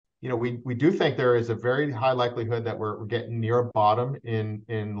we do think there is a very high likelihood that we're getting near a bottom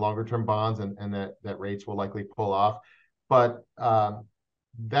in longer term bonds, and that rates will likely pull off. But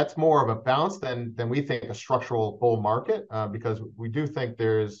that's more of a bounce than we think a structural bull market, because we do think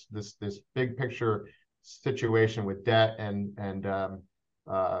there's this big picture situation with debt and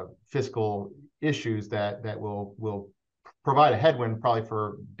fiscal issues that will provide a headwind probably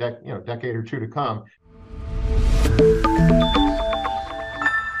for decade or two to come.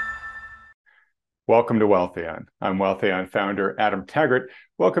 Welcome to Wealthion. I'm Wealthion founder Adam Taggart,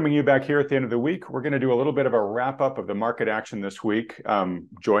 welcoming you back here at the end of the week. We're going to do a little bit of a wrap-up of the market action this week,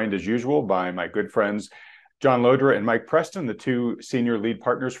 joined as usual by my good friends John Lodra and Mike Preston, the two senior lead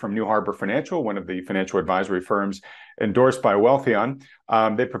partners from New Harbor Financial, one of the financial advisory firms endorsed by Wealthion.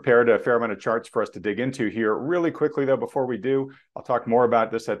 They prepared a fair amount of charts for us to dig into here. Really quickly, though, before we do, I'll talk more about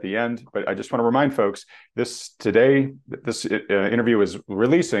this at the end, but I just want to remind folks, this interview is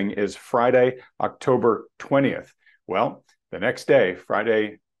releasing is Friday, October 20th. Well, the next day,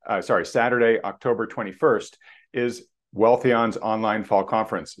 Saturday, October 21st, is Wealthion's online fall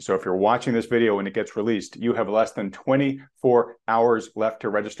conference. So if you're watching this video when it gets released, you have less than 24 hours left to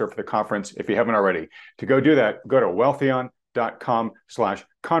register for the conference if you haven't already. To go do that, go to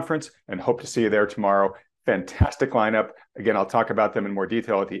wealthion.com/conference and hope to see you there tomorrow. Fantastic lineup. Again, I'll talk about them in more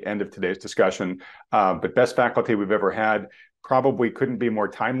detail at the end of today's discussion. But best faculty we've ever had. Probably couldn't be more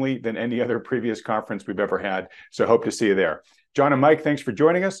timely than any other previous conference we've ever had. So hope to see you there. John and Mike, thanks for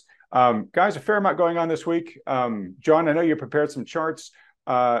joining us. Guys, a fair amount going on this week. John, I know you prepared some charts.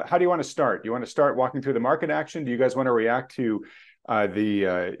 How do you want to start? Do you want to start walking through the market action? Do you guys want to react to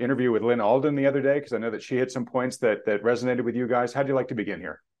the interview with Lynn Alden the other day? Because I know that she hit some points that resonated with you guys. How do you like to begin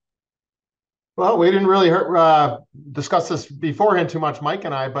here? Well, we didn't really discuss this beforehand too much, Mike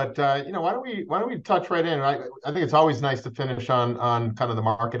and I, but why don't we touch right in? I think it's always nice to finish on kind of the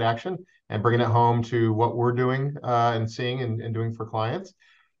market action and bringing it home to what we're doing and seeing and doing for clients.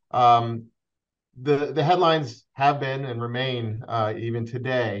 The headlines have been and remain even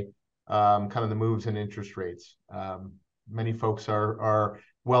today kind of the moves in interest rates. Many folks are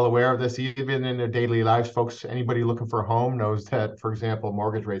well aware of this, even in their daily lives. Anybody looking for a home knows that, for example,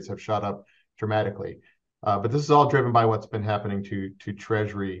 mortgage rates have shot up dramatically. But this is all driven by what's been happening to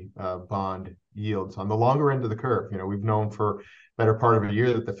Treasury bond yields on the longer end of the curve. We've known for better part of a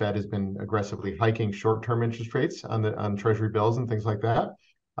year that the Fed has been aggressively hiking short-term interest rates on Treasury bills and things like that.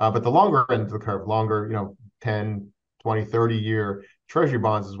 But the longer end of the curve, 10, 20, 30-year Treasury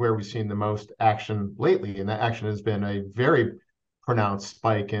bonds is where we've seen the most action lately. And that action has been a very pronounced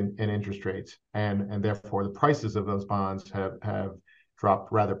spike in interest rates. And therefore, the prices of those bonds have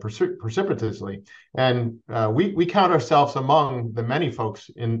dropped rather precipitously. And we count ourselves among the many folks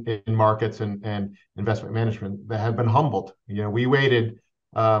in markets and investment management that have been humbled. We waited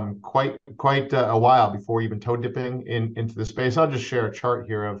quite a while before even toe dipping into the space. I'll just share a chart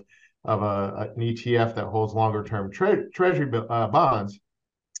here of an ETF that holds longer term Treasury bonds.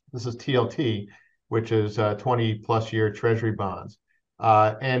 This is TLT, which is 20 plus year Treasury bonds.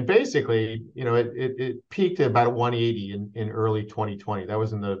 And basically, it peaked at about 180 in early 2020. That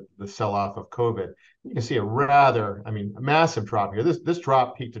was in the sell-off of COVID. You can see a massive drop here. This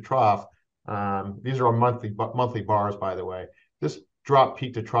drop peak to trough. These are all monthly bars, by the way. This drop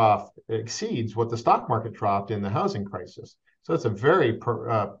peak to trough exceeds what the stock market dropped in the housing crisis. So it's a very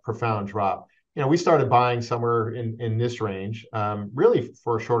profound drop. We started buying somewhere in this range, really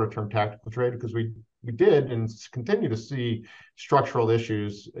for a shorter term tactical trade, because we did and continue to see structural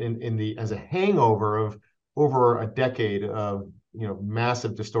issues as a hangover of over a decade of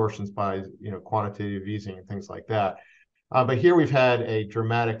massive distortions by quantitative easing and things like that. But here we've had a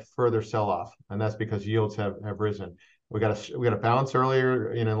dramatic further sell-off, and that's because yields have risen. We got a bounce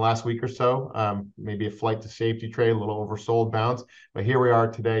earlier in the last week or so, maybe a flight to safety trade, a little oversold bounce. But here we are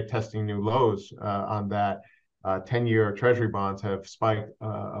today testing new lows on that. 10-year Treasury bonds have spiked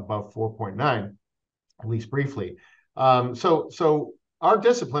above 4.9, at least briefly. So our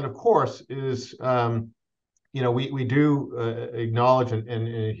discipline, of course, is we do acknowledge and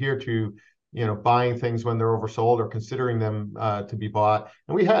adhere to buying things when they're oversold or considering them to be bought.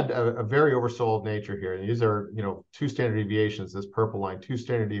 And we had a very oversold nature here. And these are, 2 standard deviations, this purple line, 2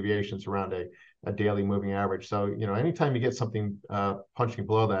 standard deviations around a daily moving average. So, anytime you get something punching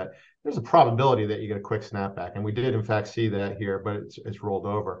below that, there's a probability that you get a quick snapback. And we did, in fact, see that here, but it's rolled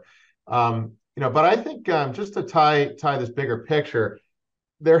over. But I think just to tie this bigger picture,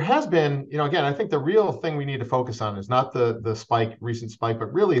 there has been, again, I think the real thing we need to focus on is not the recent spike,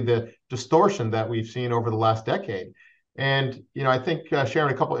 but really the distortion that we've seen over the last decade. And, I think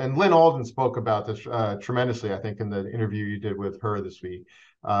Sharon, and Lynn Alden spoke about this tremendously, I think, in the interview you did with her this week.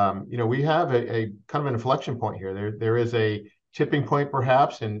 We have a kind of an inflection point here. There is a tipping point,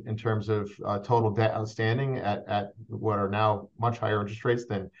 perhaps, in terms of total debt outstanding at what are now much higher interest rates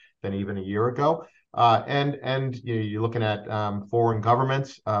than even a year ago. And you're looking at foreign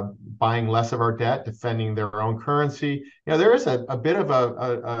governments buying less of our debt, defending their own currency. There is a bit of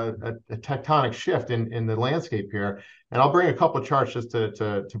a tectonic shift in the landscape here. And I'll bring a couple of charts just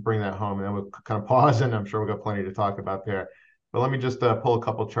to bring that home, and then we'll kind of pause, and I'm sure we've got plenty to talk about there. But let me just pull a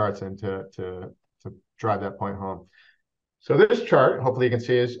couple of charts in to drive that point home. So this chart, hopefully you can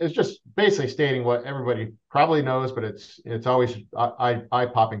see, is just basically stating what everybody probably knows, but it's always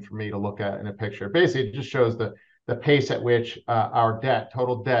eye-popping for me to look at in a picture. Basically, it just shows the pace at which our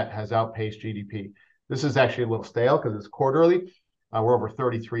total debt, has outpaced GDP. This is actually a little stale because it's quarterly. We're over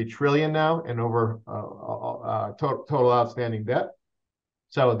 33 trillion now and over total outstanding debt.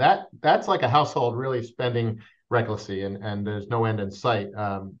 So that's like a household really spending recklessly, and there's no end in sight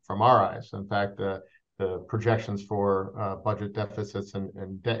from our eyes. In fact, the projections for budget deficits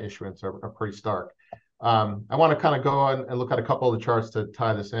and debt issuance are pretty stark. I want to kind of go and look at a couple of the charts to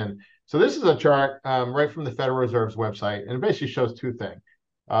tie this in. So this is a chart right from the Federal Reserve's website, and it basically shows two things.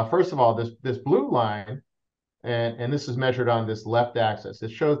 First of all, this blue line, and this is measured on this left axis.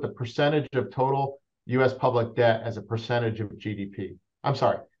 It shows the percentage of total U.S. public debt as a percentage of GDP. I'm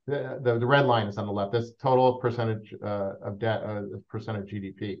sorry, the red line is on the left. That's total percentage of debt as a percent of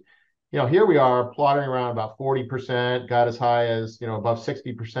GDP. Here we are plodding around about 40%, got as high as, above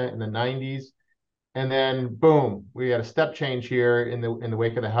 60% in the 90s. And then boom, we had a step change here in the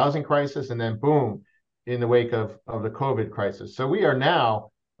wake of the housing crisis, and then boom, in the wake of the COVID crisis. So we are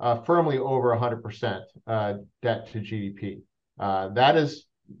now firmly over 100% debt to GDP. That is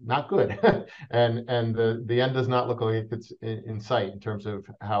not good. and the end does not look like it's in sight in terms of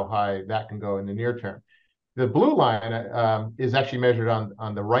how high that can go in the near term. The blue line is actually measured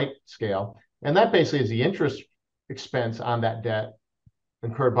on the right scale, and that basically is the interest expense on that debt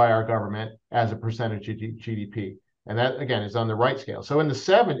incurred by our government as a percentage of GDP, and that again is on the right scale. So in the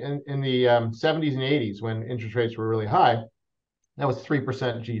 70s and 80s, when interest rates were really high, that was 3%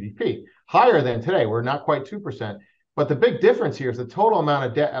 GDP, higher than today. We're not quite 2%, but the big difference here is the total amount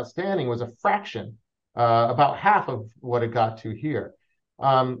of debt outstanding was a fraction, about half of what it got to here.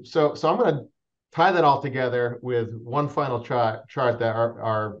 So I'm going to tie that all together with one final chart that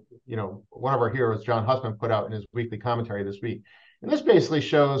our one of our heroes, John Hussman, put out in his weekly commentary this week. And this basically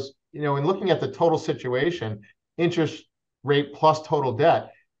shows, in looking at the total situation, interest rate plus total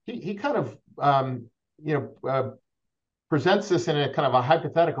debt, he kind of, presents this in a kind of a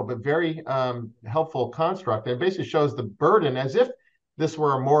hypothetical but very helpful construct. And it basically shows the burden as if this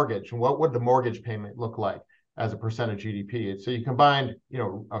were a mortgage, and what would the mortgage payment look like as a percent of GDP. So you combine,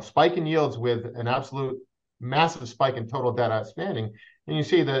 a spike in yields with an absolute massive spike in total debt outstanding, and you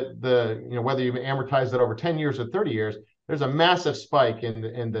see that whether you amortize it over 10 years or 30 years, there's a massive spike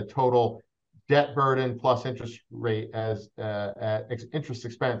in the total debt burden plus interest rate as interest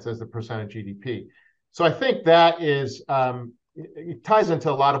expense as a percent of GDP. So I think that is it ties into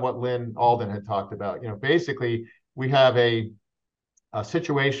a lot of what Lynn Alden had talked about. Basically we have a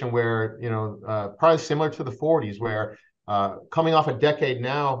situation where, probably similar to the 40s, where coming off a decade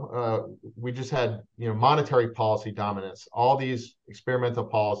now, we just had, monetary policy dominance, all these experimental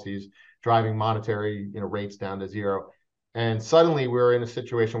policies driving monetary, rates down to zero. And suddenly we're in a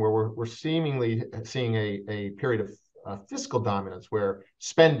situation where we're seemingly seeing a period of fiscal dominance, where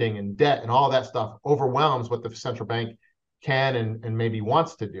spending and debt and all that stuff overwhelms what the central bank can and maybe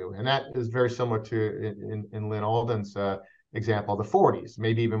wants to do. And that is very similar to in Lynn Alden's example, the 40s,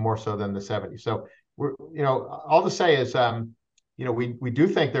 maybe even more so than the 70s. So we're, all to say is, we do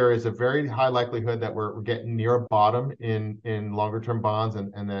think there is a very high likelihood that we're getting near a bottom in longer term bonds,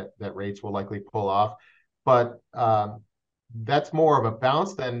 and that rates will likely pull off. But that's more of a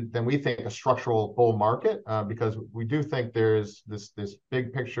bounce than we think a structural bull market, because we do think there's this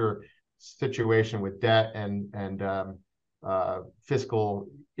big picture situation with debt and fiscal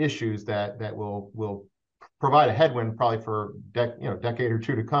issues that will provide a headwind probably for decade or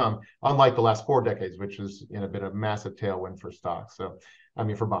two to come, unlike the last 4 decades, which has been a massive tailwind for stocks. So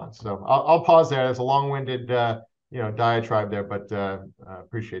for bonds. So I'll pause there. It's a long-winded diatribe there, but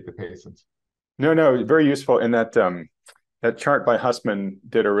appreciate the patience. No, very useful. And that chart by Hussman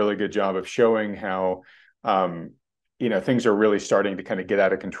did a really good job of showing how things are really starting to kind of get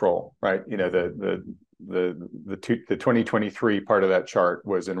out of control, right? The 2023 part of that chart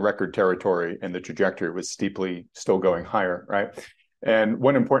was in record territory, and the trajectory was steeply still going higher, right? And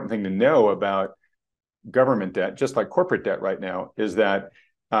one important thing to know about government debt, just like corporate debt right now, is that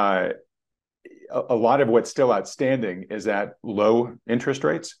a lot of what's still outstanding is at low interest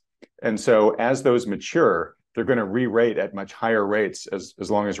rates. And so as those mature, they're going to re-rate at much higher rates as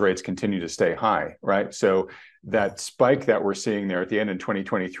long as rates continue to stay high, right? So that spike that we're seeing there at the end in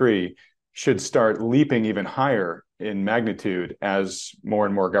 2023 should start leaping even higher in magnitude as more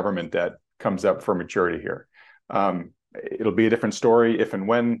and more government debt comes up for maturity here. It'll be a different story if and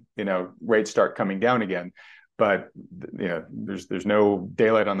when, rates start coming down again, but there's no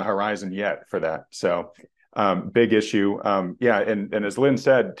daylight on the horizon yet for that. So big issue. And as Lynn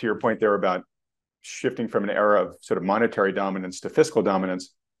said, to your point there about shifting from an era of sort of monetary dominance to fiscal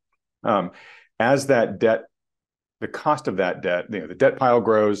dominance, as that debt, the cost of that debt, the debt pile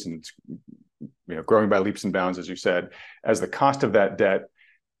grows and it's growing by leaps and bounds, as you said, as the cost of that debt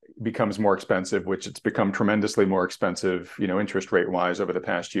becomes more expensive, which it's become tremendously more expensive, interest rate wise over the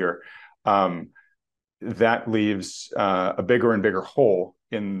past year. That leaves a bigger and bigger hole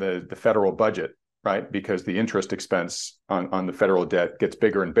in the federal budget, right? Because the interest expense on the federal debt gets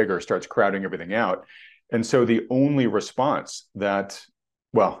bigger and bigger, starts crowding everything out. And so the only response that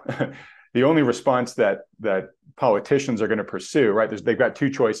politicians are going to pursue, right? They've got two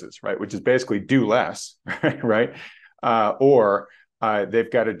choices, right? Which is basically do less, right? Or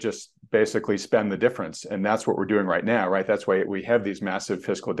they've got to just basically spend the difference. And that's what we're doing right now, right? That's why we have these massive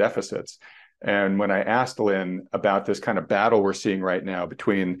fiscal deficits. And when I asked Lynn about this kind of battle we're seeing right now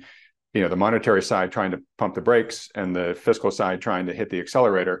between, the monetary side trying to pump the brakes and the fiscal side trying to hit the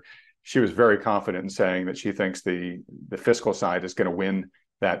accelerator, she was very confident in saying that she thinks the fiscal side is going to win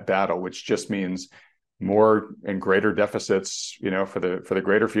that battle, which just means more and greater deficits, for the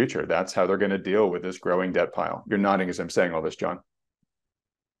greater future. That's how they're going to deal with this growing debt pile. You're nodding as I'm saying all this, John.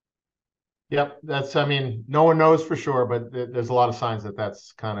 Yep, no one knows for sure, but there's a lot of signs that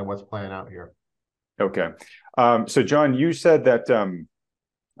that's kind of what's playing out here. Okay. So John, you said that,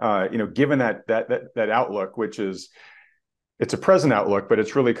 given that outlook, which it's a present outlook, but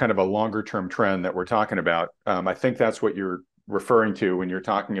it's really kind of a longer term trend that we're talking about. I think that's what you're referring to when you're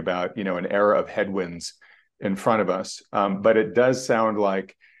talking about, an era of headwinds in front of us. But it does sound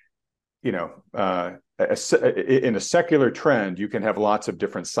like, in a secular trend, you can have lots of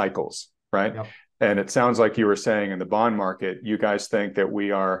different cycles, right? Yep. And it sounds like you were saying in the bond market, you guys think that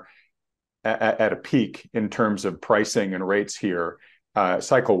we are at a peak in terms of pricing and rates here,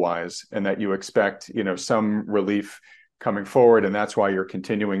 cycle-wise, and that you expect, some relief coming forward, and that's why you're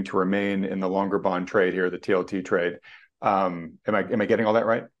continuing to remain in the longer bond trade here, the TLT trade. Am I getting all that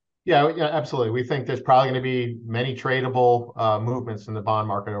right? Yeah, absolutely. We think there's probably going to be many tradable movements in the bond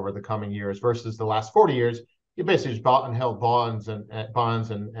market over the coming years versus the last 40 years. You basically just bought and held bonds and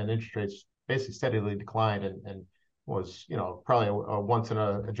interest rates basically steadily declined and was, probably a once in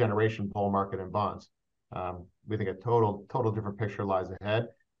a generation bull market in bonds. We think a total different picture lies ahead.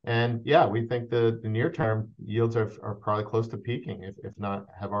 And yeah, we think the near term yields are probably close to peaking, if not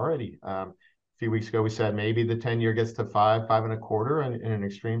have already. A few weeks ago, we said maybe the 10-year gets to 5.25 in an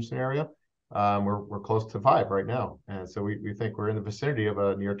extreme scenario. We're close to 5 right now. And so we think we're in the vicinity of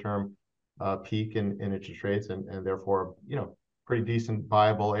a near term peak in interest rates and therefore, pretty decent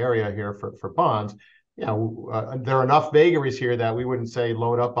viable area here for bonds. There are enough vagaries here that we wouldn't say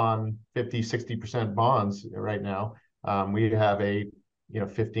load up on 50-60% bonds right now. We have a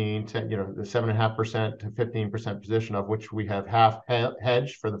 15 to the 7.5% to 15% position, of which we have half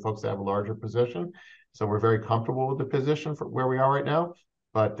hedged for the folks that have a larger position. So we're very comfortable with the position for where we are right now.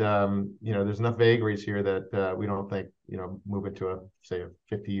 But there's enough vagaries here that we don't think moving to a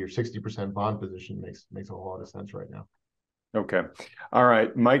 50 or 60% bond position makes a whole lot of sense right now. Okay. All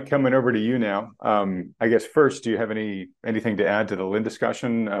right. Mike, coming over to you now. I guess first, do you have anything to add to the Lynn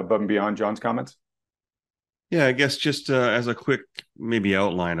discussion above and beyond John's comments? Yeah, I guess just as a quick maybe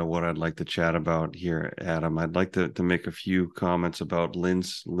outline of what I'd like to chat about here, Adam, I'd like to make a few comments about Lynn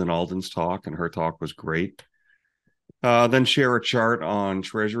Alden's talk, and her talk was great. Then share a chart on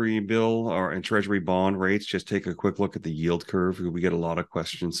Treasury bill and Treasury bond rates. Just take a quick look at the yield curve. We get a lot of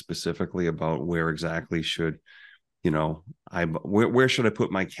questions specifically about where exactly should where should I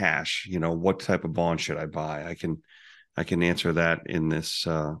put my cash? What type of bond should I buy? I can answer that in this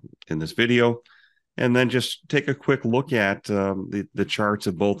video, and then just take a quick look at the charts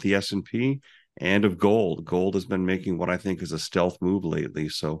of both the S&P and of gold. Gold has been making what I think is a stealth move lately.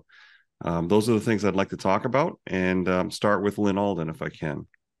 So those are the things I'd like to talk about, and start with Lynn Alden if I can.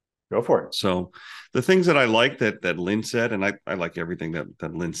 Go for it. So the things that I like that Lynn said, and I like everything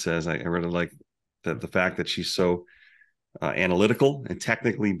that Lynn says. I really like the fact that she's so analytical and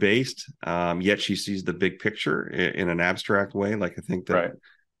technically based, yet she sees the big picture in an abstract way. Like I think that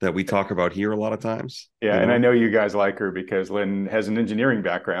that we talk about here a lot of times. Yeah, and I know you guys like her because Lynn has an engineering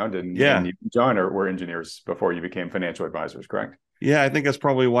background, and Yeah. you, John, were engineers before you became financial advisors, correct? Yeah, I think that's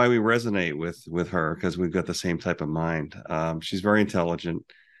probably why we resonate with her, because we've got the same type of mind. She's very intelligent.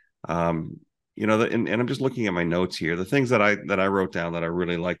 Um, and I'm just looking at my notes here. The things that I wrote down that I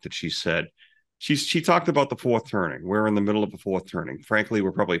really liked that she said. She talked about the fourth turning. We're in the middle of the fourth turning. Frankly,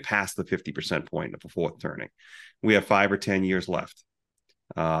 we're probably past the 50% point of the fourth turning. We have 5 or 10 years left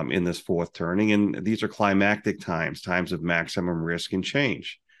in this fourth turning, and these are climactic times of maximum risk and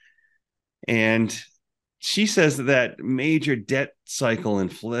change. And she says that major debt cycle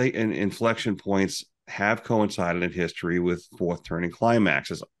and inflection points have coincided in history with fourth turning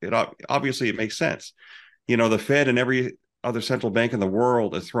climaxes. Obviously it makes sense. The Fed and every other central bank in the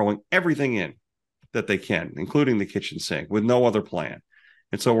world is throwing everything in that they can, including the kitchen sink, with no other plan.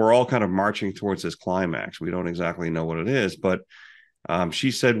 And so we're all kind of marching towards this climax. We don't exactly know what it is, but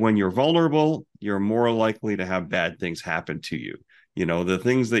she said when you're vulnerable, you're more likely to have bad things happen to you. The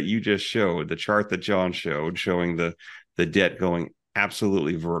things that you just showed, the chart that John showed, showing the debt going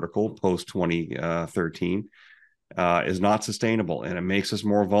absolutely vertical post 2013, is not sustainable, and it makes us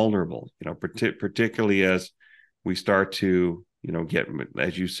more vulnerable. Particularly as we start to get,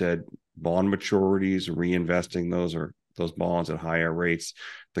 as you said, bond maturities, reinvesting those bonds at higher rates.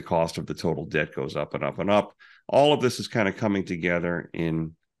 The cost of the total debt goes up and up and up. All of this is kind of coming together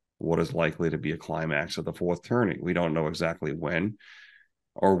in what is likely to be a climax of the fourth turning. We don't know exactly when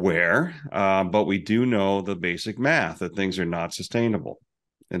or where, but we do know the basic math that things are not sustainable.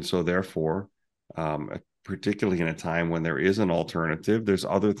 And so therefore, particularly in a time when there is an alternative, there's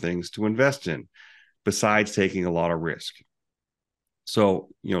other things to invest in besides taking a lot of risk. So,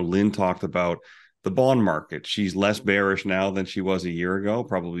 Lynn talked about the bond market. She's less bearish now than she was a year ago,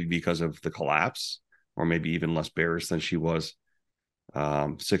 probably because of the collapse, or maybe even less bearish than she was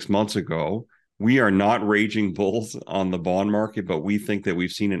 6 months ago. We are not raging bulls on the bond market, but we think that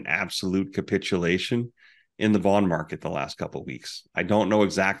we've seen an absolute capitulation in the bond market the last couple of weeks. I don't know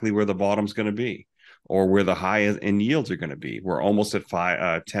exactly where the bottom's going to be or where the high end yields are going to be. We're almost at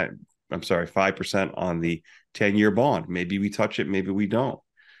 5% on the 10-year bond. Maybe we touch it, maybe we don't.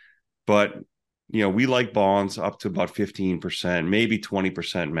 But we like bonds up to about 15%, maybe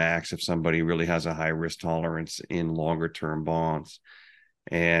 20% max if somebody really has a high risk tolerance in longer term bonds.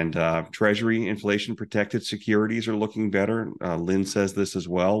 And Treasury inflation protected securities are looking better. Lynn says this as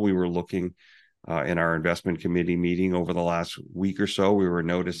well. We were looking in our investment committee meeting over the last week or so. We were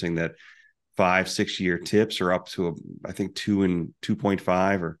noticing that 5-6 year tips are up to I think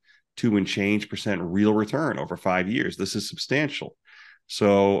 2.5 or 2 and change percent real return over 5 years. This is substantial.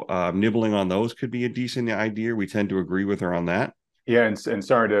 So nibbling on those could be a decent idea. We tend to agree with her on that. Yeah, and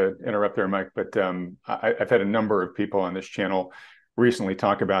sorry to interrupt there, Mike, but I've had a number of people on this channel recently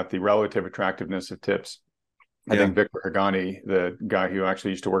talk about the relative attractiveness of tips. I think Victor Hagani, the guy who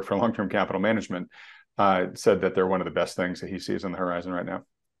actually used to work for long-term capital management, said that they're one of the best things that he sees on the horizon right now.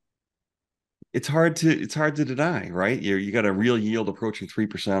 It's hard to deny, right? You got a real yield approaching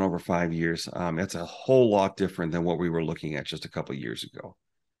 3% over 5 years. That's a whole lot different than what we were looking at just a couple of years ago.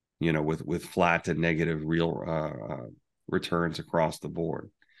 With flat to negative real returns across the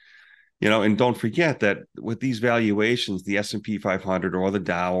board. And don't forget that with these valuations, the S&P 500 or the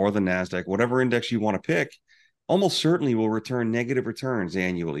Dow or the NASDAQ, whatever index you want to pick, almost certainly will return negative returns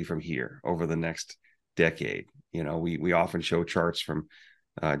annually from here over the next decade. We often show charts from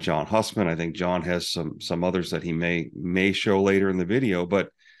John Hussman. I think John has some others that he may show later in the video,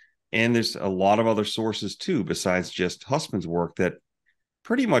 and there's a lot of other sources too, besides just Hussman's work, that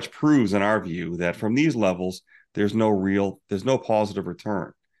pretty much proves, in our view, that from these levels, there's no positive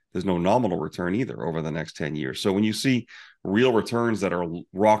return. There's no nominal return either over the next 10 years. So when you see real returns that are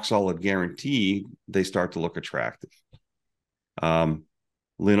rock solid guarantee, they start to look attractive.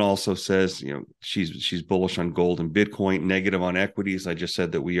 Lynn also says, she's bullish on gold and Bitcoin, negative on equities. I just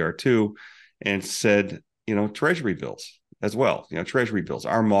said that we are too, and said, Treasury bills as well. Treasury bills.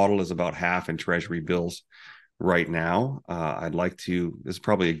 Our model is about half in Treasury bills right now. This is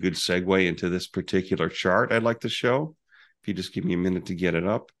probably a good segue into this particular chart I'd like to show. If you just give me a minute to get it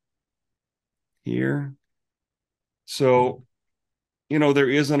up here. So, there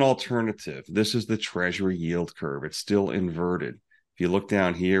is an alternative. This is the Treasury yield curve. It's still inverted. If you look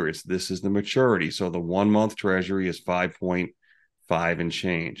down here, this is the maturity. So the 1 month Treasury is 5.5 and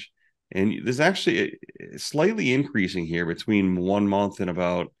change. And there's actually slightly increasing here between 1 month and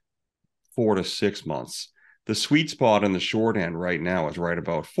about 4 to 6 months. The sweet spot in the short end right now is right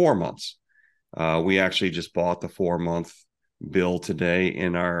about 4 months. We actually just bought the 4 month bill today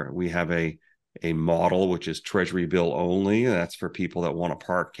we have a a model which is treasury bill only. That's for people that want to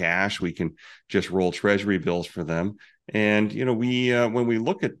park cash. We can just roll treasury bills for them. And we when we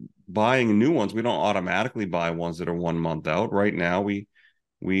look at buying new ones, we don't automatically buy ones that are 1 month out. Right now, we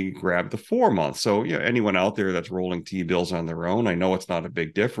grab the 4 months. So anyone out there that's rolling T-bills on their own, I know it's not a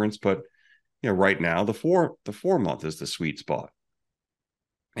big difference, but right now the four month is the sweet spot.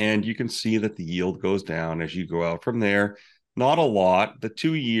 And you can see that the yield goes down as you go out from there. Not a lot. The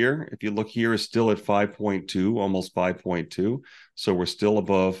 2-year, if you look here, is still at 5.2, almost 5.2. So we're still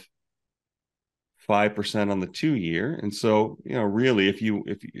above 5% on the 2-year. And so, really, if you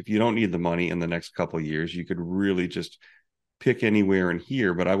don't need the money in the next couple of years, you could really just pick anywhere in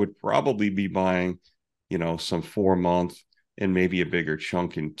here. But I would probably be buying, some 4 month and maybe a bigger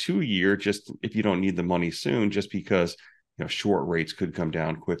chunk in 2-year, just if you don't need the money soon, just because short rates could come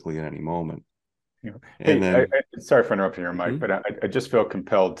down quickly at any moment. And then, sorry for interrupting your mic, but I just feel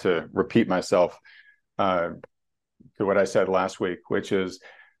compelled to repeat myself to what I said last week, which is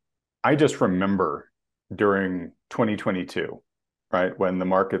I just remember during 2022, right, when the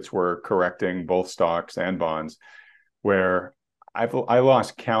markets were correcting both stocks and bonds, where I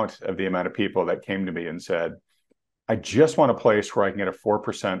lost count of the amount of people that came to me and said, I just want a place where I can get a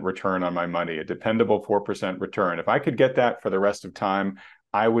 4% return on my money, a dependable 4% return. If I could get that for the rest of time,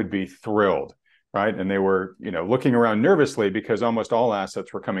 I would be thrilled, right? And they were, looking around nervously because almost all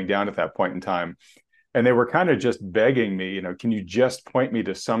assets were coming down at that point in time. And they were kind of just begging me, can you just point me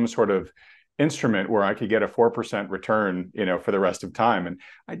to some sort of instrument where I could get a 4% return, for the rest of time? And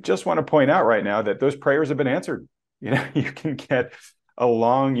I just want to point out right now that those prayers have been answered. You can get a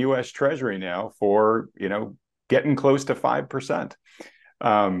long U.S. Treasury now for, getting close to 5%.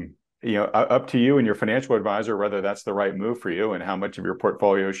 Up to you and your financial advisor whether that's the right move for you and how much of your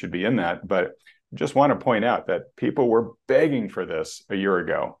portfolio should be in that. But just want to point out that people were begging for this a year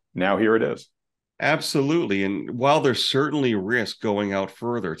ago. Now here it is. Absolutely. And while there's certainly risk going out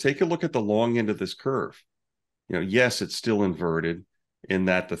further, take a look at the long end of this curve. Yes, it's still inverted in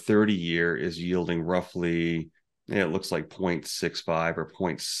that the 30-year is yielding roughly, it looks like 0.65 or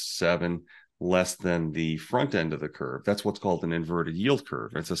 0.7 less than the front end of the curve. That's what's called an inverted yield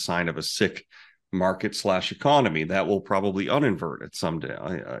curve. It's a sign of a sick market/economy that will probably uninvert at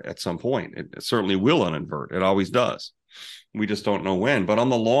some point. It certainly will uninvert. It always does. We just don't know when. But on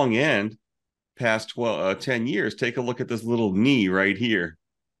the long end, past 10 years, take a look at this little knee right here,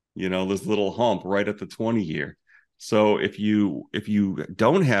 this little hump right at the 20-year. So if you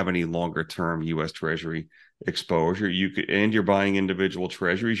don't have any longer term U.S. Treasury exposure, and you're buying individual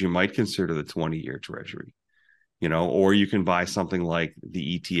treasuries, you might consider the 20-year Treasury, or you can buy something like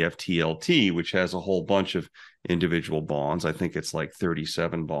the ETF TLT, which has a whole bunch of individual bonds. I think it's like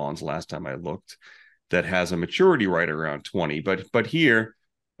 37 bonds last time I looked, that has a maturity right around 20. But here,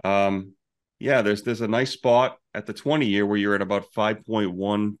 there's a nice spot at the 20-year where you're at about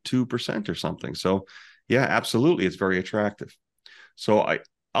 5.12% or something. So yeah, absolutely, it's very attractive. So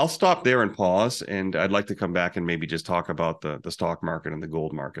I'll stop there and pause, and I'd like to come back and maybe just talk about the stock market and the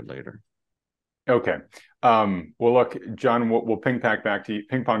gold market later. Okay. Well, look, John, we'll ping pong back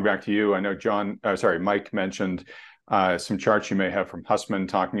to you. I know Mike mentioned some charts you may have from Hussman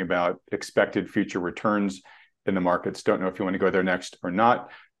talking about expected future returns in the markets. Don't know if you want to go there next or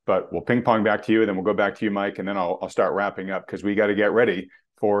not, but we'll ping pong back to you, and then we'll go back to you, Mike, and then I'll start wrapping up because we got to get ready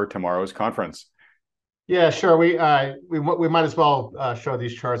for tomorrow's conference. Yeah, sure. We might as well show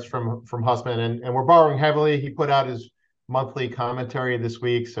these charts from Hussman, and we're borrowing heavily. He put out his monthly commentary this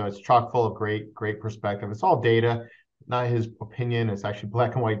week, so it's chock full of great perspective. It's all data, not his opinion. It's actually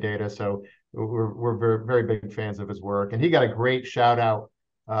black and white data. So we're very, very big fans of his work. And he got a great shout out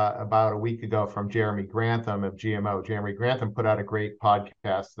about a week ago from Jeremy Grantham of GMO. Jeremy Grantham put out a great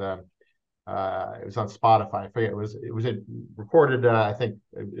podcast. It was on Spotify. I forget. It was recorded. I think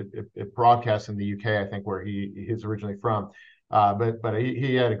it broadcast in the UK. I think where he's originally from. But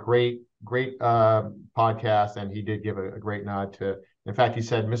he had a great podcast, and he did give a great nod to. In fact, he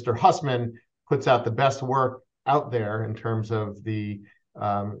said Mr. Hussman puts out the best work out there in terms of the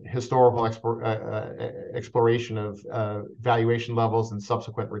historical exploration of valuation levels and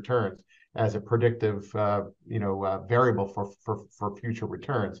subsequent returns as a predictive variable for future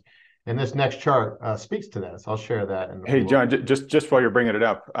returns. And this next chart speaks to that. So I'll share that. Hey, John, just while you're bringing it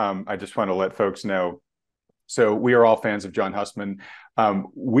up, I just want to let folks know. So we are all fans of John Hussman.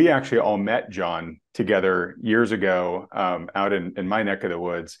 We actually all met John together years ago out in my neck of the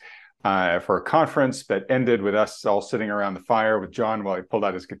woods for a conference that ended with us all sitting around the fire with John while he pulled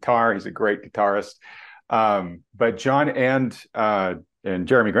out his guitar. He's a great guitarist. But John and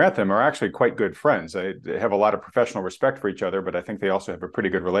Jeremy Grantham are actually quite good friends. They have a lot of professional respect for each other, but I think they also have a pretty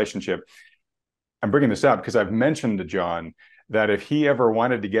good relationship. I'm bringing this up because I've mentioned to John that if he ever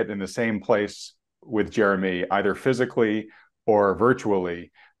wanted to get in the same place with Jeremy, either physically or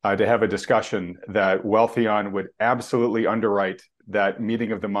virtually, to have a discussion, that Wealthion would absolutely underwrite that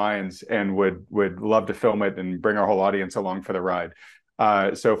meeting of the minds and would love to film it and bring our whole audience along for the ride.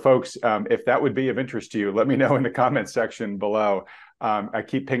 So folks, if that would be of interest to you, let me know in the comments section below. I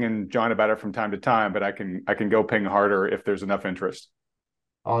keep pinging John about it from time to time, but I can go ping harder if there's enough interest.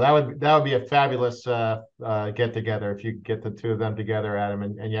 Oh, that would be a fabulous get together if you get the two of them together, Adam.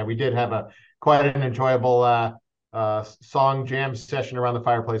 And yeah, we did have quite an enjoyable song jam session around the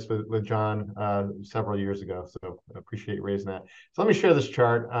fireplace with John several years ago. So I appreciate you raising that. So let me share this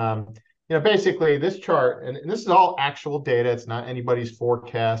chart. Basically this chart, and this is all actual data. It's not anybody's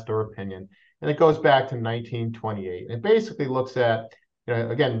forecast or opinion. And it goes back to 1928. And it basically looks at,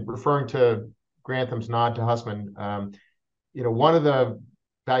 again, referring to Grantham's nod to Hussman, one of the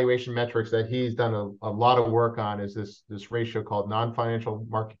valuation metrics that he's done a lot of work on is this ratio called non-financial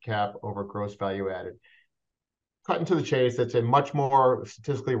market cap over gross value added. Cutting to the chase, it's a much more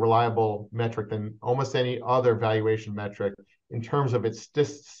statistically reliable metric than almost any other valuation metric in terms of its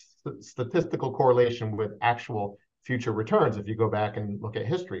statistical correlation with actual future returns. If you go back and look at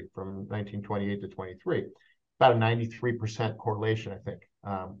history from 1928 to 23, about a 93% correlation, I think,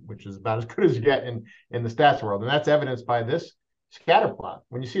 which is about as good as you get in the stats world. And that's evidenced by this scatter plot.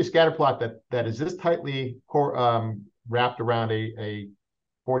 When you see a scatter plot that is this tightly wrapped around a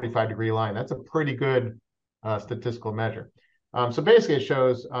 45-degree line, that's a pretty good statistical measure. So basically it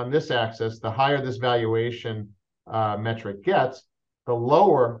shows on this axis, the higher this valuation metric gets, the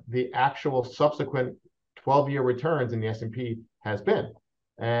lower the actual subsequent 12-year returns in the S&P has been.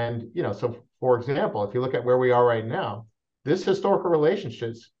 And, so for example, if you look at where we are right now, this historical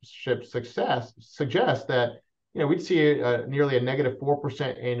relationship success suggests that we'd see nearly a negative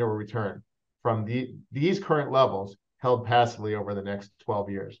 4% annual return from these current levels held passively over the next 12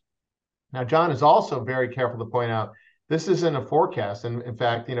 years. Now, John is also very careful to point out this isn't a forecast. And in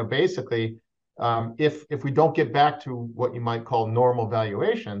fact, basically, if we don't get back to what you might call normal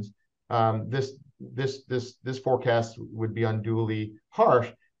valuations, this forecast would be unduly harsh.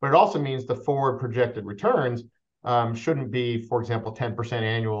 But it also means the forward projected returns shouldn't be, for example, 10%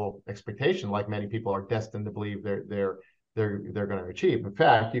 annual expectation, like many people are destined to believe they're going to achieve. In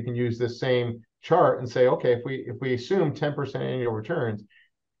fact, you can use this same chart and say, okay, if we assume 10% annual returns,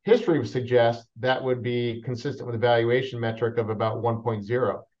 history would suggest that would be consistent with a valuation metric of about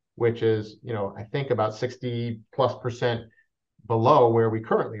 1.0, which is, I think about 60+% below where we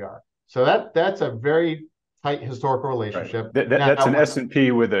currently are. So that's a very tight historical relationship. Right. That's an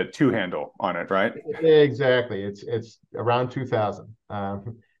S&P with a 2 handle on it, right? Exactly. It's around 2000,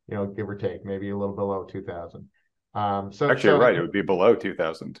 give or take, maybe a little below 2000. Actually, you're right. It would be below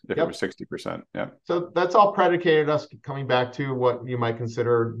 2000 if it was 60%. Yeah. So that's all predicated us coming back to what you might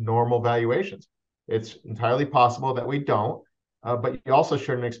consider normal valuations. It's entirely possible that we don't, but you also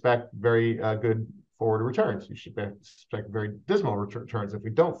shouldn't expect very good forward returns. You should expect very dismal returns if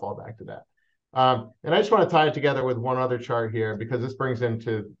we don't fall back to that. And I just want to tie it together with one other chart here, because this brings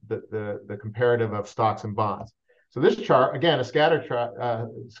into the comparative of stocks and bonds. So this chart, again, a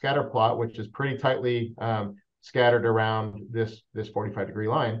scatter plot, which is pretty tightly scattered around this 45-degree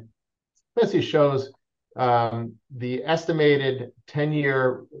line, basically shows the estimated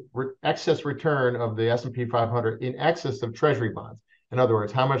 10-year excess return of the S&P 500 in excess of Treasury bonds. In other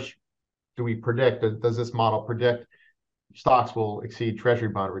words, how much do we predict? Does this model predict stocks will exceed Treasury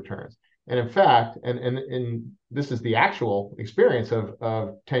bond returns? And in fact, and this is the actual experience of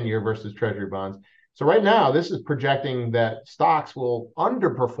 10-year versus Treasury bonds. So right now, this is projecting that stocks will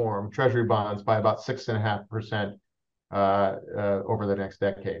underperform Treasury bonds by about 6.5% over the next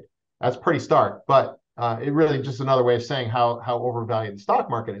decade. That's pretty stark, but it really just another way of saying how overvalued the stock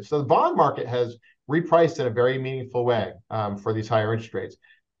market is. So the bond market has repriced in a very meaningful way for these higher interest rates.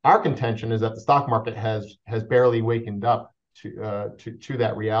 Our contention is that the stock market has barely wakened up to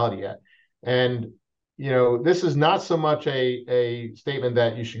that reality yet. And this is not so much a statement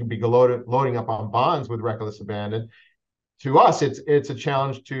that you should be loading up on bonds with reckless abandon. To us, it's a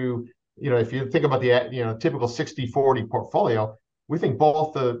challenge to, if you think about the typical 60-40 portfolio, we think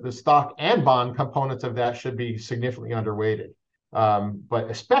both the stock and bond components of that should be significantly underweighted, but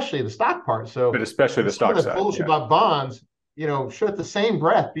especially the stock part. But especially the stock side. Bullish about bonds, should at the same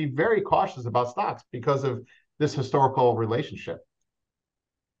breath be very cautious about stocks because of this historical relationship.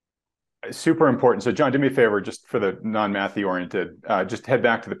 Super important. So John, do me a favor, just for the non-mathy oriented, just head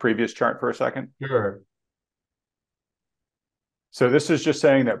back to the previous chart for a second. Sure. So this is just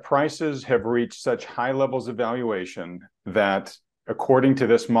saying that prices have reached such high levels of valuation that according to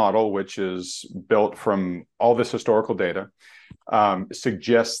this model, which is built from all this historical data,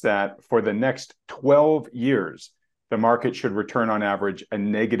 suggests that for the next 12 years, the market should return on average a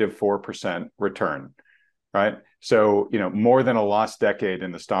negative 4% return, right? So, more than a lost decade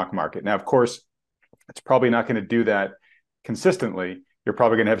in the stock market. Now, of course, it's probably not going to do that consistently. You're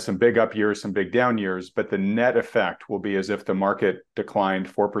probably going to have some big up years, some big down years, but the net effect will be as if the market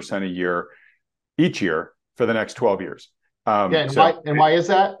declined 4% a year each year for the next 12 years. Why is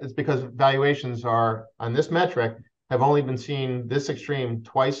that? It's because valuations are on this metric have only been seen this extreme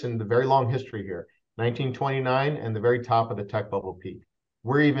twice in the very long history here, 1929 and the very top of the tech bubble peak.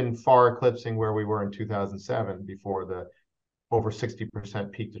 We're even far eclipsing where we were in 2007 before the over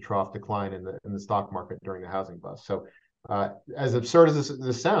 60% peak to trough decline in the stock market during the housing bust. So as absurd as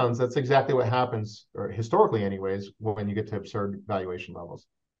this sounds, that's exactly what happens, or historically anyways, when you get to absurd valuation levels.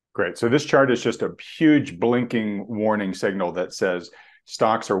 Great. So this chart is just a huge blinking warning signal that says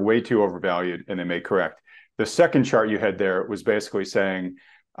stocks are way too overvalued and they may correct. The second chart you had there was basically saying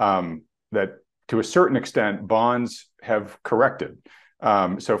that to a certain extent, bonds have corrected.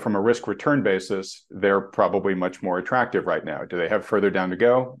 So from a risk return basis, they're probably much more attractive right now. Do they have further down to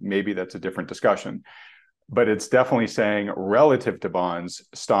go? Maybe that's a different discussion. But it's definitely saying relative to bonds,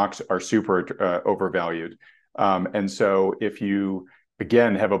 stocks are super overvalued. And so if you,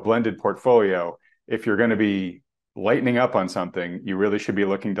 again, have a blended portfolio, if you're going to be lightening up on something, you really should be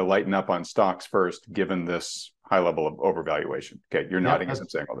looking to lighten up on stocks first, given this high level of overvaluation. Okay, you're nodding as I'm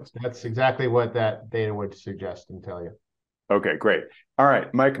saying all this. That's exactly what that data would suggest and tell you. Okay, great. All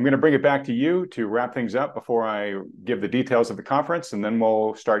right, Mike, I'm going to bring it back to you to wrap things up before I give the details of the conference, and then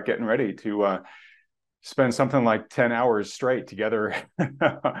we'll start getting ready to spend something like 10 hours straight together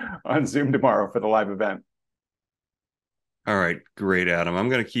on Zoom tomorrow for the live event. All right, great, Adam. I'm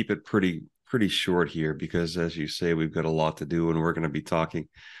going to keep it pretty short here because, as you say, we've got a lot to do, and we're going to be talking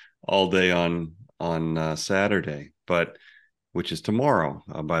all day on Saturday, which is tomorrow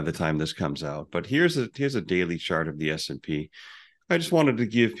by the time this comes out. But here's a daily chart of the S&P. I just wanted to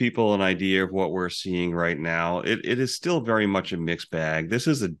give people an idea of what we're seeing right now. It is still very much a mixed bag. This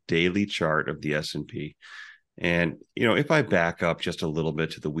is a daily chart of the S&P. And, if I back up just a little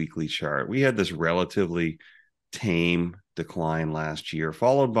bit to the weekly chart, we had this relatively tame decline last year,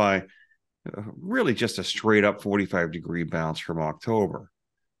 followed by really just a straight up 45-degree bounce from October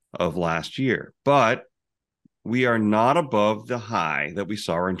of last year. But we are not above the high that we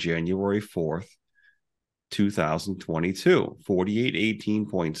saw on January 4th, 2022,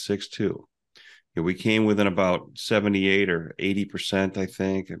 4818.62. We came within about 78 or 80%, I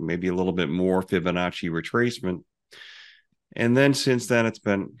think, maybe a little bit more Fibonacci retracement. And then since then, it's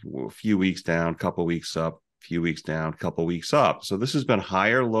been a few weeks down, a couple weeks up, a few weeks down, a couple weeks up. So this has been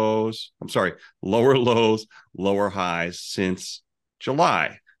lower lows, lower highs since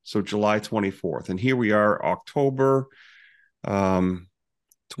July. So July 24th. And here we are, October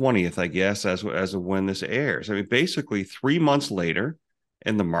 20th, I guess, as of when this airs. I mean, basically 3 months later,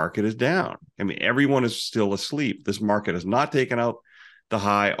 and the market is down. I mean, everyone is still asleep. This market has not taken out the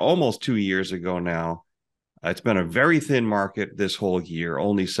high almost 2 years ago now. It's been a very thin market this whole year,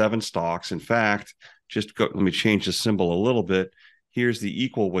 only 7 stocks. In fact, let me change the symbol a little bit. Here's the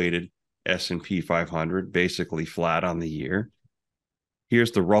equal weighted S&P 500, basically flat on the year.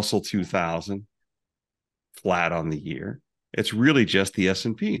 Here's the Russell 2000, flat on the year. It's really just the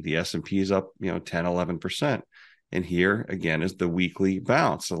S&P. The S&P is up, 10, 11%. And here, again, is the weekly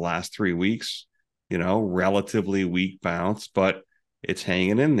bounce. The last 3 weeks, relatively weak bounce, but it's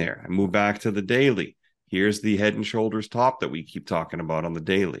hanging in there. I move back to the daily. Here's the head and shoulders top that we keep talking about on the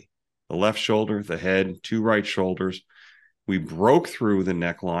daily. The left shoulder, the head, 2 right shoulders. We broke through the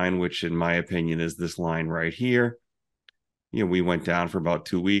neckline, which in my opinion is this line right here. We went down for about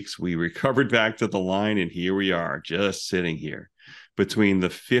 2 weeks. We recovered back to the line, and here we are, just sitting here between the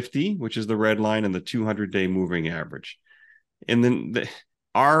 50, which is the red line, and the 200-day moving average. And then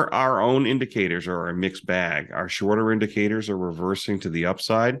our own indicators are a mixed bag. Our shorter indicators are reversing to the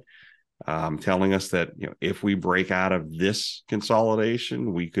upside, telling us that if we break out of this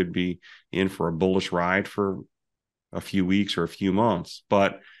consolidation, we could be in for a bullish ride for a few weeks or a few months.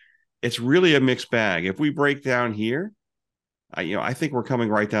 But it's really a mixed bag. If we break down here, I think we're coming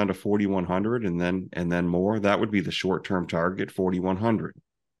right down to 4,100 and then more. That would be the short-term target, 4,100.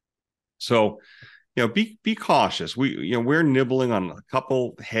 So, be cautious. We're nibbling on a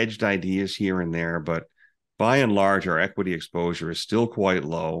couple hedged ideas here and there, but by and large, our equity exposure is still quite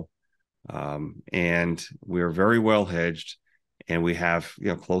low, and we're very well hedged, and we have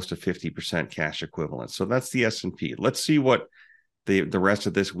close to 50% cash equivalent. So that's the S&P. Let's see what the rest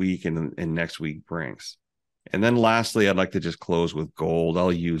of this week and next week brings. And then lastly, I'd like to just close with gold.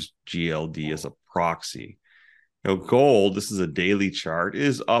 I'll use GLD as a proxy. Gold, this is a daily chart,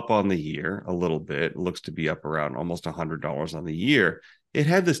 is up on the year a little bit. It looks to be up around almost $100 on the year. It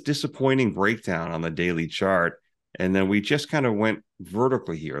had this disappointing breakdown on the daily chart, and then we just kind of went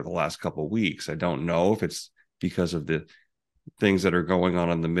vertically here the last couple of weeks. I don't know if it's because of the things that are going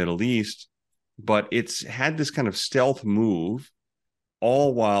on in the Middle East, but it's had this kind of stealth move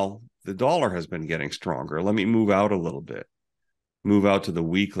all while the dollar has been getting stronger. Let me move out a little bit. Move out to the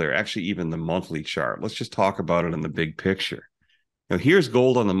weekly, or actually even the monthly chart. Let's just talk about it in the big picture. Now, here's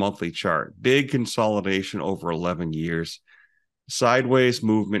gold on the monthly chart. Big consolidation over 11 years. Sideways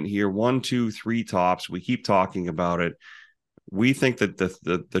movement here, 1, 2, 3 tops. We keep talking about it. We think that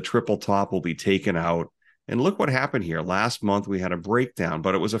the triple top will be taken out. And look what happened here. Last month, we had a breakdown,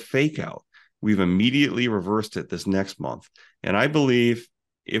 but it was a fake out. We've immediately reversed it this next month. And I believe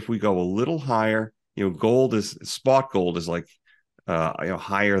if we go a little higher, spot gold is like,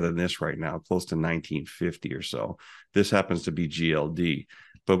 higher than this right now, close to 1950 or so. This happens to be GLD.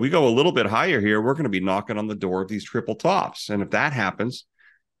 But we go a little bit higher here, we're going to be knocking on the door of these triple tops. And if that happens,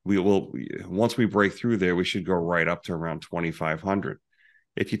 once we break through there, we should go right up to around 2,500.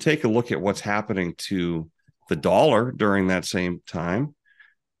 If you take a look at what's happening to the dollar during that same time,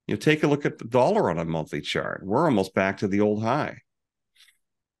 take a look at the dollar on a monthly chart. We're almost back to the old high.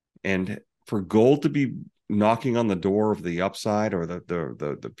 And for gold to be knocking on the door of the upside, or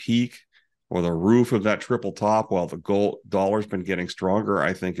the peak, or the roof of that triple top while the dollar's been getting stronger,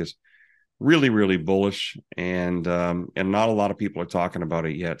 I think is really, really bullish. And not a lot of people are talking about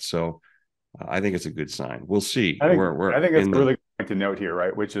it yet. So I think it's a good sign. We'll see. I think that's a really good point to note here,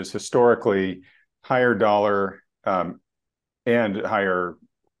 right? Which is historically higher dollar and higher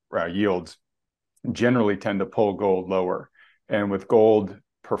yields generally tend to pull gold lower. And with gold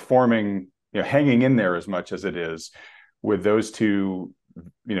performing, hanging in there as much as it is, with those two,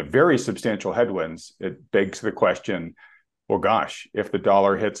 very substantial headwinds, it begs the question, well, gosh, if the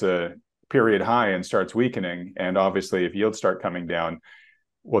dollar hits a period high and starts weakening, and obviously if yields start coming down,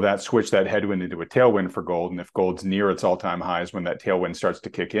 will that switch that headwind into a tailwind for gold? And if gold's near its all-time highs when that tailwind starts to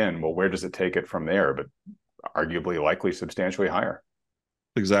kick in, well, where does it take it from there? But arguably, likely substantially higher.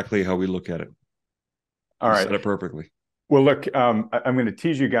 Exactly how we look at it. All right. Said it perfectly. Well, look, I'm going to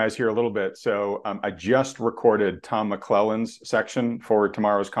tease you guys here a little bit. So I just recorded Tom McClellan's section for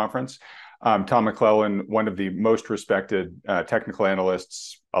tomorrow's conference. Tom McClellan, one of the most respected technical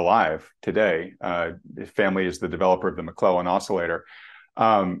analysts alive today. His family is the developer of the McClellan oscillator.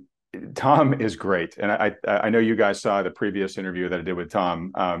 Tom is great. And I know you guys saw the previous interview that I did with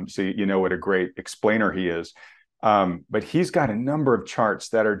Tom. So you know what a great explainer he is. But he's got a number of charts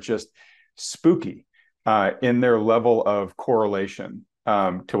that are just spooky in their level of correlation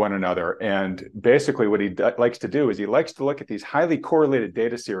to one another. And basically what he likes to do is he likes to look at these highly correlated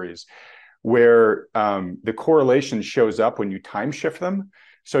data series where the correlation shows up when you time shift them.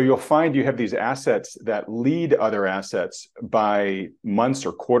 So you'll find you have these assets that lead other assets by months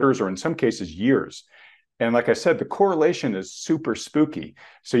or quarters, or in some cases years. And like I said, the correlation is super spooky.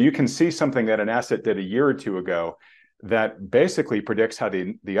 So you can see something that an asset did a year or two ago that basically predicts how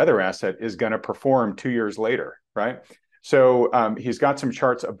the other asset is going to perform 2 years later, right? So he's got some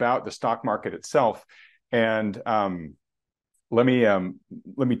charts about the stock market itself. And let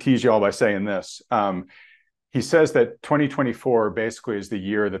me tease you all by saying this. He says that 2024 basically is the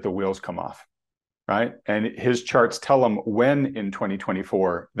year that the wheels come off, right? And his charts tell him when in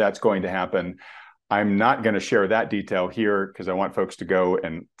 2024 that's going to happen. I'm not going to share that detail here because I want folks to go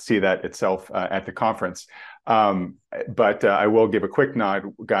and see that itself at the conference. But I will give a quick nod,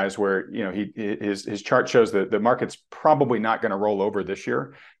 guys, where his chart shows that the market's probably not going to roll over this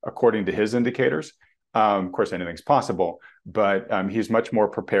year, according to his indicators. Of course, anything's possible, but he's much more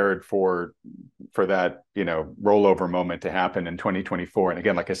prepared for that rollover moment to happen in 2024. And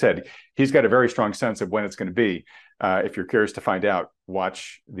again, like I said, he's got a very strong sense of when it's going to be. If you're curious to find out,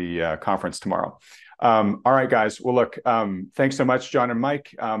 watch the conference tomorrow. All right, guys. Well, look, thanks so much, John and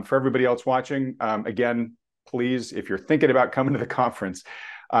Mike. For everybody else watching, again, please, if you're thinking about coming to the conference,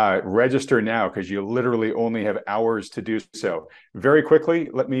 register now because you literally only have hours to do so. Very quickly,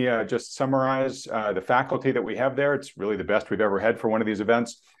 let me just summarize the faculty that we have there. It's really the best we've ever had for one of these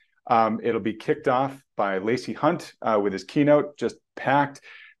events. It'll be kicked off by Lacey Hunt with his keynote, just packed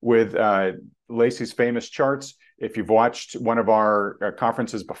with Lacey's famous charts. If you've watched one of our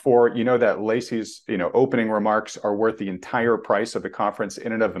conferences before, you know that Lacey's opening remarks are worth the entire price of the conference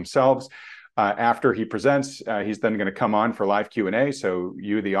in and of themselves. After he presents, he's then going to come on for live Q&A. So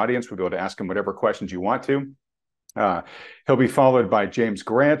you, the audience, will be able to ask him whatever questions you want to. Uh, he'll be followed by James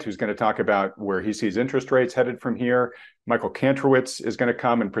Grant, who's going to talk about where he sees interest rates headed from here. Michael Kantrowitz is going to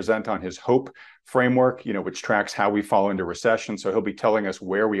come and present on his HOPE framework, which tracks how we fall into recession. So he'll be telling us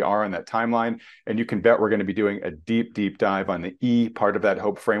where we are on that timeline. And you can bet we're going to be doing a deep, deep dive on the E part of that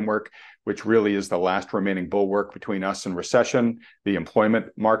HOPE framework, which really is the last remaining bulwark between us and recession, the employment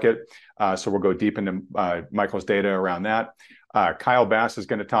market. So we'll go deep into Michael's data around that. Kyle Bass is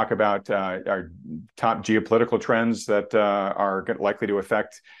going to talk about our top geopolitical trends that are likely to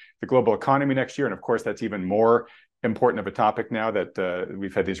affect the global economy next year. And of course, that's even more important of a topic now that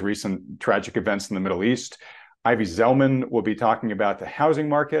we've had these recent tragic events in the Middle East. Ivy Zellman will be talking about the housing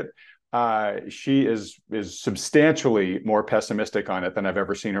market. She is substantially more pessimistic on it than I've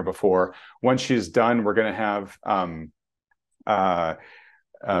ever seen her before. Once she's done, we're going to have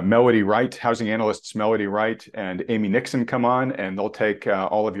Melody Wright, housing analysts Melody Wright and Amy Nixon come on, and they'll take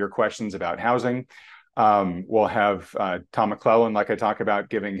all of your questions about housing. We'll have Tom McClellan, like I talked about,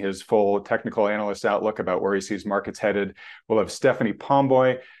 giving his full technical analyst outlook about where he sees markets headed. We'll have Stephanie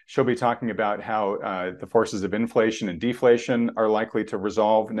Pomboy. She'll be talking about how the forces of inflation and deflation are likely to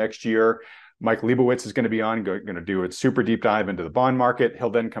resolve next year. Mike Leibowitz is going to be on, going to do a super deep dive into the bond market. He'll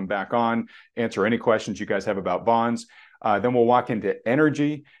then come back on, answer any questions you guys have about bonds. Then we'll walk into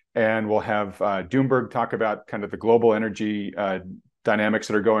energy, and we'll have Doomberg talk about kind of the global energy dynamics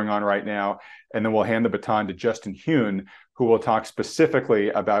that are going on right now. And then we'll hand the baton to Justin Hune, who will talk specifically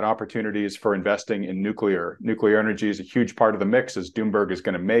about opportunities for investing in nuclear. Nuclear energy is a huge part of the mix, as Doomberg is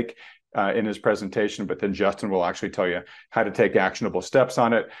going to make in his presentation, but then Justin will actually tell you how to take actionable steps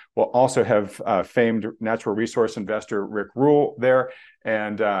on it. We'll also have famed natural resource investor Rick Rule there.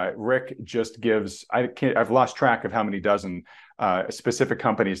 And Rick just gives, I've lost track of how many dozen specific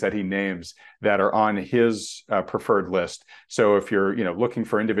companies that he names that are on his preferred list. So if you're looking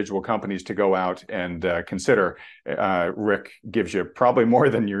for individual companies to go out and consider, Rick gives you probably more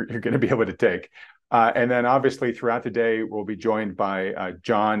than you're going to be able to take. And then obviously throughout the day, we'll be joined by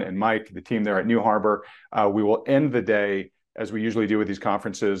John and Mike, the team there at New Harbor. We will end the day, as we usually do with these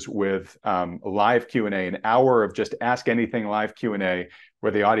conferences, with live Q&A, an hour of just ask anything live Q&A,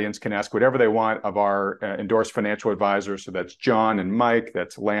 where the audience can ask whatever they want of our endorsed financial advisors. So that's John and Mike,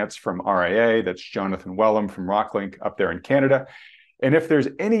 that's Lance from RIA, that's Jonathan Wellham from Rocklink up there in Canada. And if there's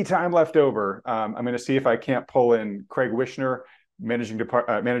any time left over, I'm going to see if I can't pull in Craig Wishner, Managing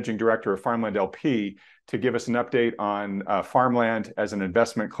Director of Farmland LP, to give us an update on farmland as an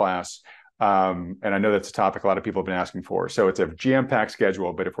investment class. And I know that's a topic a lot of people have been asking for. So it's a jam-packed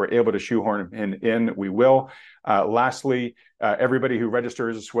schedule, but if we're able to shoehorn him in, we will. Lastly, everybody who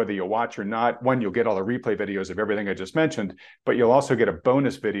registers, whether you watch or not, one, you'll get all the replay videos of everything I just mentioned, but you'll also get a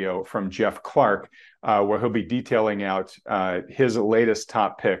bonus video from Jeff Clark, where he'll be detailing out his latest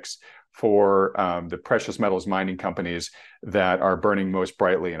top picks for the precious metals mining companies that are burning most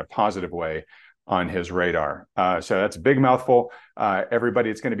brightly in a positive way on his radar. So that's a big mouthful.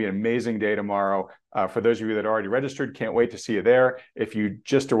 Everybody, it's going to be an amazing day tomorrow. For those of you that are already registered, can't wait to see you there. If you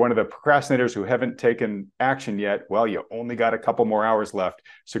just are one of the procrastinators who haven't taken action yet, well, you only got a couple more hours left,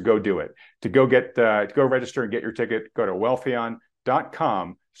 so go do it. To go register and get your ticket, go to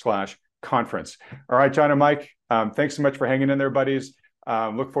wealthion.com/conference. All right, John and Mike, thanks so much for hanging in there, buddies.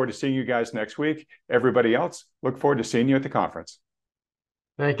 Look forward to seeing you guys next week. Everybody else, look forward to seeing you at the conference.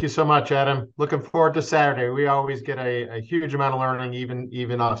 Thank you so much, Adam. Looking forward to Saturday. We always get a huge amount of learning,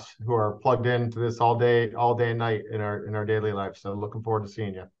 even us who are plugged into this all day and night in our daily life. So looking forward to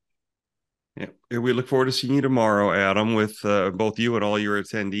seeing you. Yeah, we look forward to seeing you tomorrow, Adam, with both you and all your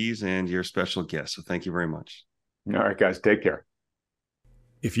attendees and your special guests. So thank you very much. All right, guys, take care.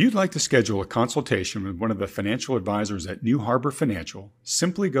 If you'd like to schedule a consultation with one of the financial advisors at New Harbor Financial,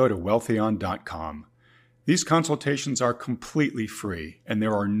 simply go to wealthion.com. These consultations are completely free, and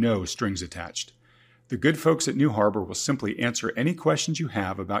there are no strings attached. The good folks at New Harbor will simply answer any questions you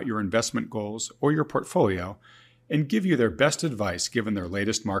have about your investment goals or your portfolio and give you their best advice given their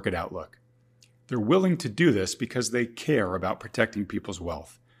latest market outlook. They're willing to do this because they care about protecting people's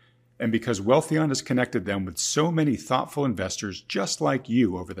wealth, and because Wealthion has connected them with so many thoughtful investors just like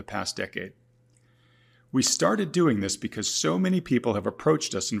you over the past decade. We started doing this because so many people have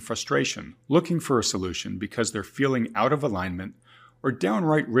approached us in frustration, looking for a solution because they're feeling out of alignment or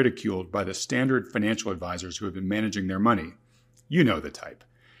downright ridiculed by the standard financial advisors who have been managing their money. You know the type.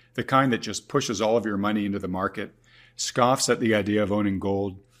 The kind that just pushes all of your money into the market, scoffs at the idea of owning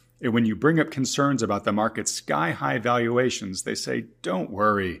gold, and when you bring up concerns about the market's sky-high valuations, they say, "Don't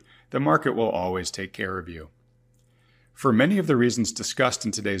worry, the market will always take care of you." For many of the reasons discussed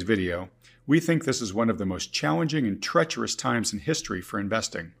in today's video, we think this is one of the most challenging and treacherous times in history for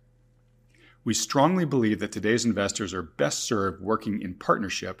investing. We strongly believe that today's investors are best served working in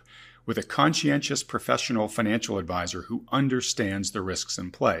partnership with a conscientious professional financial advisor who understands the risks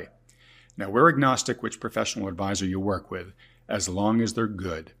in play. Now, we're agnostic which professional advisor you work with, as long as they're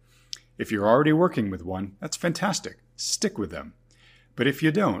good. If you're already working with one, that's fantastic. Stick with them. But if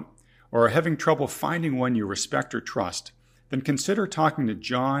you don't, or are having trouble finding one you respect or trust, then consider talking to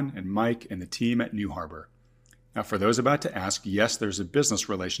John and Mike and the team at New Harbor. Now, for those about to ask, yes, there's a business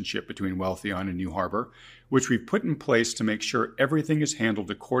relationship between Wealthion and New Harbor, which we've put in place to make sure everything is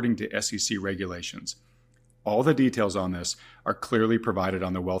handled according to SEC regulations. All the details on this are clearly provided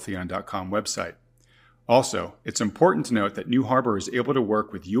on the Wealthion.com website. Also, it's important to note that New Harbor is able to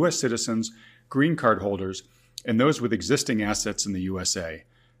work with U.S. citizens, green card holders, and those with existing assets in the USA.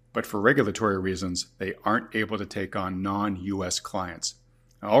 But for regulatory reasons, they aren't able to take on non-U.S. clients.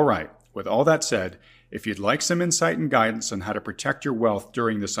 All right, with all that said, if you'd like some insight and guidance on how to protect your wealth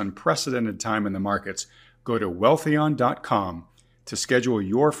during this unprecedented time in the markets, go to Wealthion.com to schedule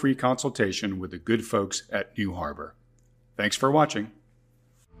your free consultation with the good folks at New Harbor. Thanks for watching.